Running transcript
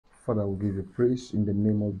Father, we give you praise in the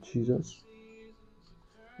name of Jesus.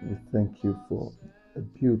 We thank you for the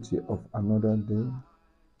beauty of another day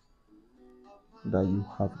that you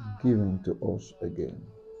have given to us again.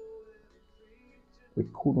 We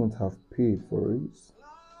couldn't have paid for it.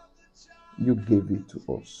 You gave it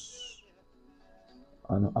to us.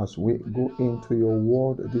 And as we go into your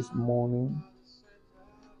word this morning,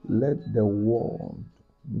 let the word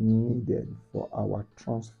needed for our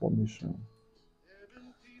transformation,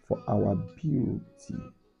 for our beauty,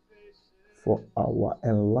 for our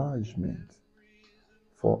enlargement,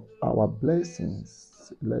 for our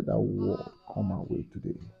blessings, let that word come our way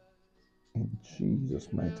today. In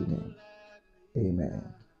Jesus' mighty name, amen.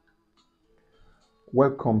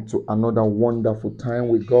 Welcome to another wonderful time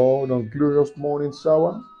with God on Glorious Morning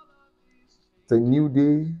Shower. It's a new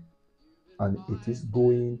day, and it is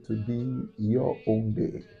going to be your own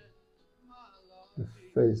day, the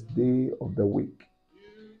first day of the week.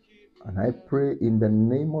 And I pray in the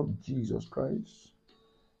name of Jesus Christ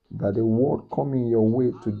that the word coming your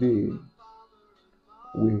way today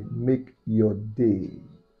will make your day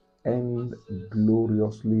end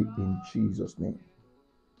gloriously in Jesus' name.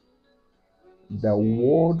 The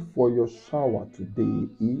word for your shower today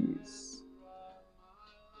is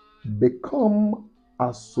become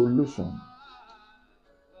a solution.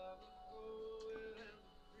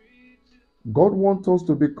 God wants us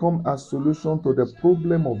to become a solution to the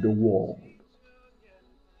problem of the world.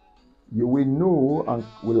 You will know and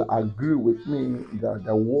will agree with me that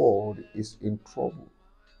the world is in trouble.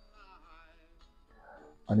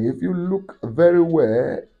 And if you look very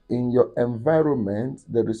well in your environment,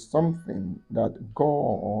 there is something that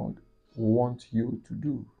God wants you to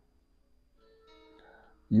do.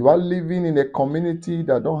 You are living in a community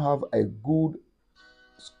that don't have a good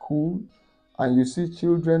school, and you see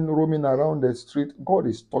children roaming around the street. God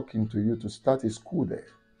is talking to you to start a school there.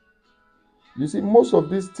 You see, most of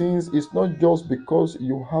these things is not just because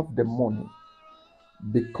you have the money,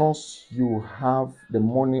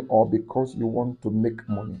 or because you want to make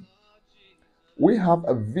money. We have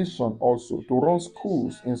a vision also to run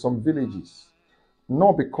schools in some villages,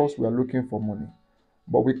 not because we are looking for money,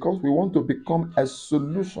 but because we want to become a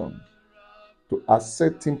solution to a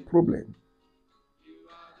certain problem.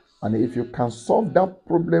 And if you can solve that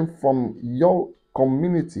problem from your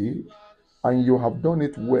community and you have done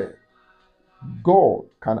it well, God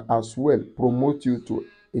can as well promote you to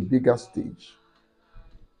a bigger stage.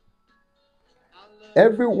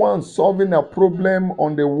 Everyone solving a problem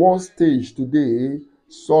on the world stage today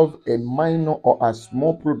solve a minor or a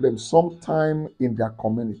small problem sometime in their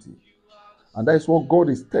community. And that is what God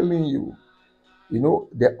is telling you. You know,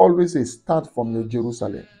 they always say start from your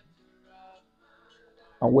Jerusalem.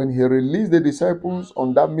 And when he released the disciples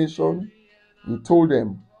on that mission, he told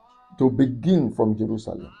them to begin from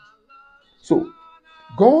Jerusalem. So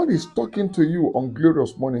God is talking to you on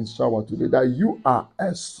Glorious Morning Shower today that you are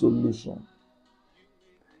a solution.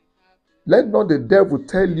 Let not the devil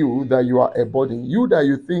tell you that you are a burden. You that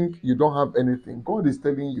you think you don't have anything. God is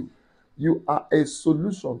telling you, you are a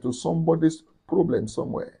solution to somebody's problem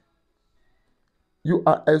somewhere. You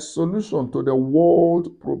are a solution to the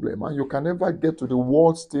world problem, and you can never get to the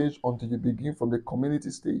world stage until you begin from the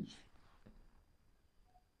community stage.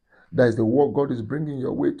 That is the word God is bringing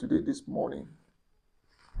your way today, this morning.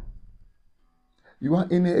 You are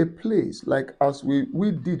in a place like as we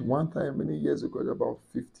did one time many years ago, about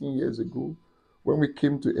 15 years ago, when we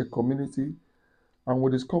came to a community and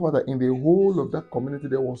we discovered that in the whole of that community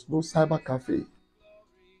there was no cyber cafe.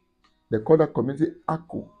 They called that community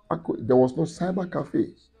Akko. There was no cyber cafe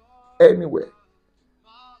anywhere.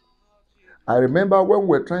 I remember when we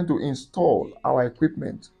were trying to install our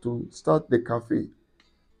equipment to start the cafe,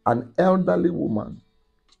 an elderly woman,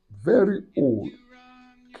 very old,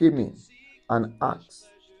 came in and asked,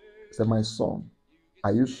 said, "My son,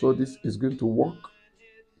 are you sure this is going to work?"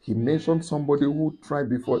 He mentioned somebody who tried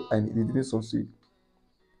before and it didn't succeed.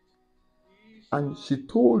 And she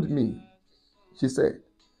told me, she said,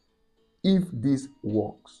 "If this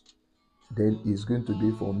works, then it's going to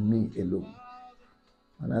be for me alone."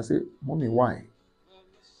 And I said, "Mommy, why?"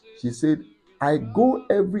 She said, "I go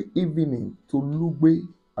every evening to Lugbe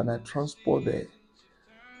and I transport there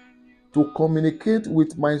to communicate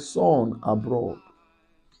with my son abroad."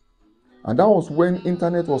 And that was when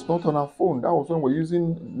internet was not on our phone. That was when we're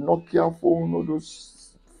using Nokia phone, or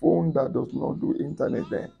those phone that does not do internet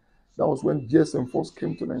then. That was when GSM first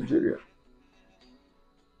came to Nigeria.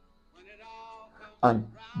 And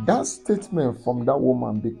that statement from that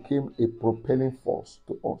woman became a propelling force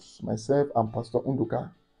to us. Myself and Pastor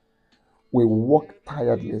Unduka, we worked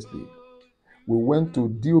tirelessly. We went to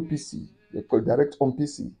DOPC, they call Direct on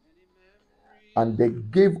PC. and they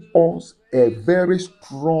gave us a very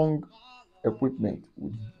strong equipment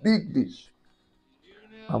with big dish.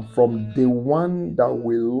 And from the one that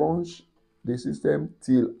we launched the system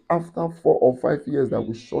till after 4 or 5 years that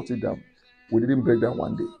we shut it down, we didn't break down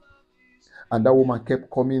one day. And that woman kept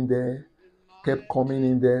coming there, kept coming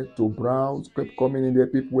in there to browse, kept coming in there.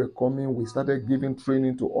 People were coming. We started giving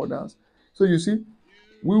training to others. So you see,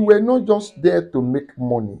 we were not just there to make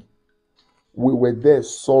money. We were there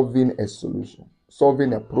solving a solution,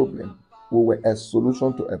 solving a problem. We were a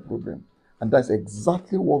solution to a problem. And that's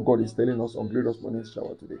exactly what God is telling us on Glorious Morning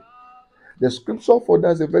Shower today. The scripture for that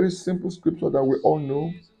is a very simple scripture that we all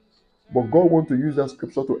know. But God wants to use that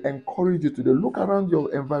scripture to encourage you to look around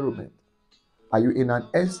your environment. Are you in an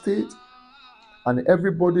estate and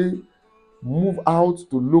everybody move out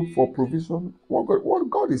to look for provision? What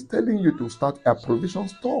God is telling you to start a provision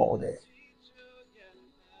store there.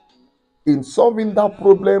 In solving that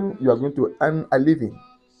problem, you are going to earn a living,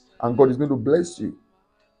 and God is going to bless you.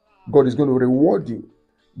 God is going to reward you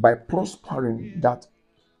by prospering that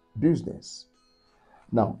business.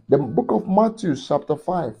 Now, the book of Matthew, chapter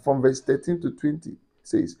 5, from verse 13 to 20,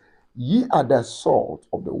 says, Ye are the salt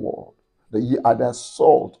of the world, ye are the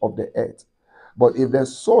salt of the earth. But if the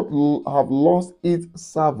salt have lost its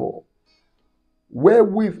savour,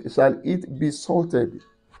 wherewith shall it be salted?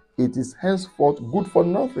 It is henceforth good for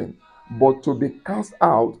nothing, but to be cast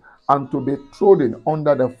out and to be trodden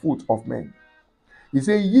under the foot of men. He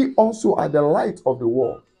said, Ye also are the light of the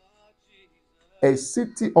world. A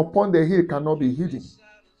city upon the hill cannot be hidden.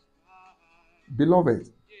 Beloved,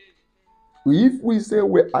 if we say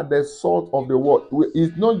we are the salt of the world,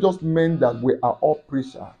 it's not just meant that we are all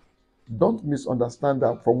preachers. Don't misunderstand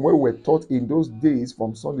that from where we were taught in those days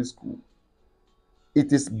from Sunday school.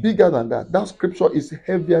 It is bigger than that. That scripture is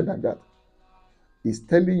heavier than that. It's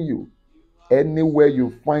telling you, anywhere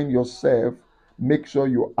you find yourself, make sure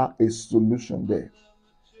you are a solution there.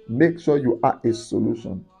 Make sure you are a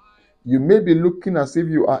solution. You may be looking as if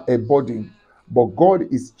you are a burden, but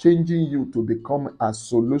God is changing you to become a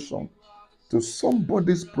solution to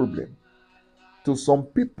somebody's problem, to some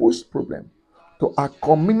people's problem, to a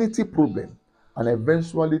community problem, and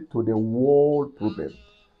eventually to the world problem.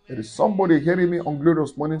 There is somebody hearing me on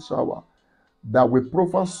Glorious Morning Shower that will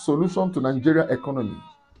proffer solution to Nigeria economy.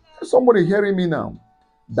 There's somebody hearing me now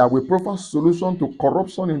that will proffer solution to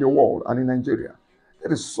corruption in the world and in Nigeria.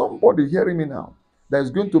 There is somebody hearing me now that is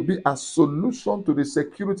going to be a solution to the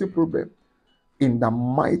security problem. In the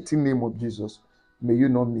mighty name of Jesus, may you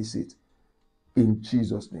not miss it. In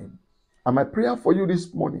Jesus' name. And my prayer for you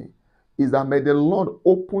this morning is that may the Lord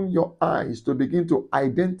open your eyes to begin to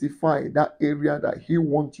identify that area that He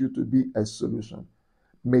wants you to be a solution.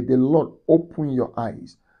 May the Lord open your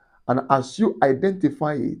eyes. And as you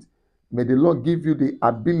identify it, may the Lord give you the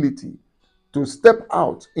ability to step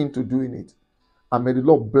out into doing it. And may the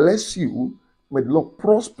Lord bless you. May the Lord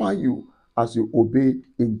prosper you as you obey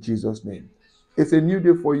in Jesus' name. It's a new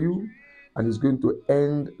day for you, and it's going to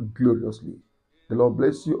end gloriously. The Lord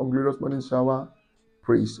bless you on Glorious Morning Shower.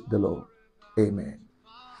 Praise the Lord. Amen.